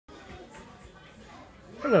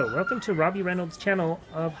Hello, welcome to Robbie Reynolds' channel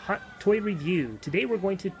of Hot Toy Review. Today we're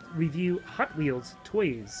going to review Hot Wheels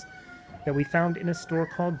toys that we found in a store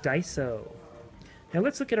called Daiso. Now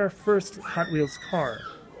let's look at our first Hot Wheels car.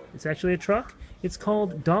 It's actually a truck. It's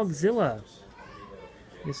called Dawgzilla.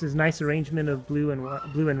 This is a nice arrangement of blue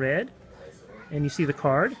and red. And you see the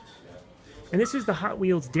card. And this is the Hot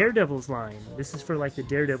Wheels Daredevils line. This is for like the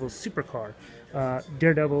Daredevils supercar.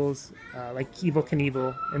 Daredevils, like Evel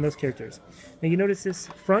Knievel, and those characters. Now you notice this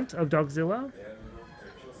front of Dawgzilla?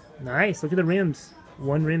 Nice, look at the rims.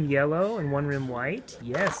 One rim yellow and one rim white.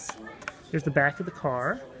 Yes. There's the back of the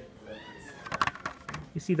car.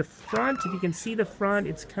 You see the front, if you can see the front,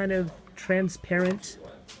 it's kind of transparent,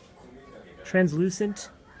 translucent.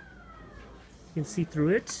 You can see through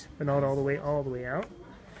it, but not all the way out.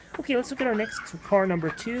 Okay, let's look at our next car, number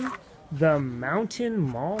 2, the Mountain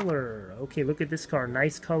Mauler. Okay, look at this car.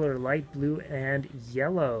 Nice color, light blue and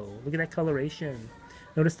yellow. Look at that coloration.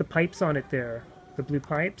 Notice the pipes on it there, the blue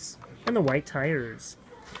pipes, and the white tires.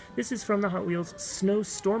 This is from the Hot Wheels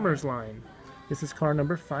Snowstormers line. This is car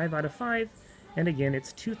number 5 out of 5, and again,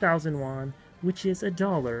 it's 2,000 won, which is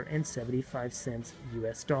 $1.75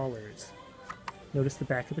 US dollars. Notice the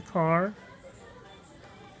back of the car,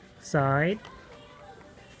 side,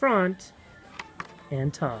 front,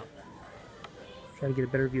 and top. Try to get a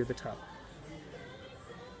better view of the top.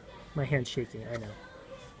 My hand's shaking, I know.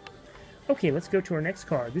 Okay, let's go to our next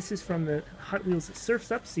car. This is from the Hot Wheels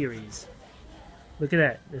Surf's Up series. Look at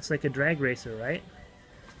that. It's like a drag racer, right?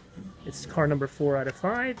 It's car number 4 out of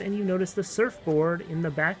 5, and you notice the surfboard in the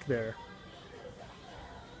back there.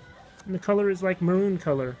 And the color is like maroon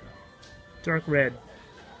color. Dark red.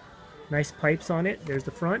 Nice pipes on it. There's the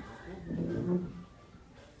front.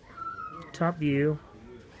 Top view.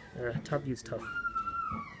 Top view's tough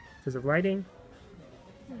because of lighting.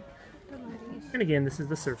 And again, this is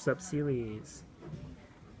the Surf's Up series.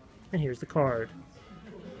 And here's the card.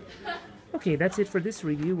 Okay, that's it for this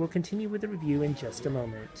review. We'll continue with the review in just a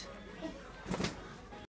moment.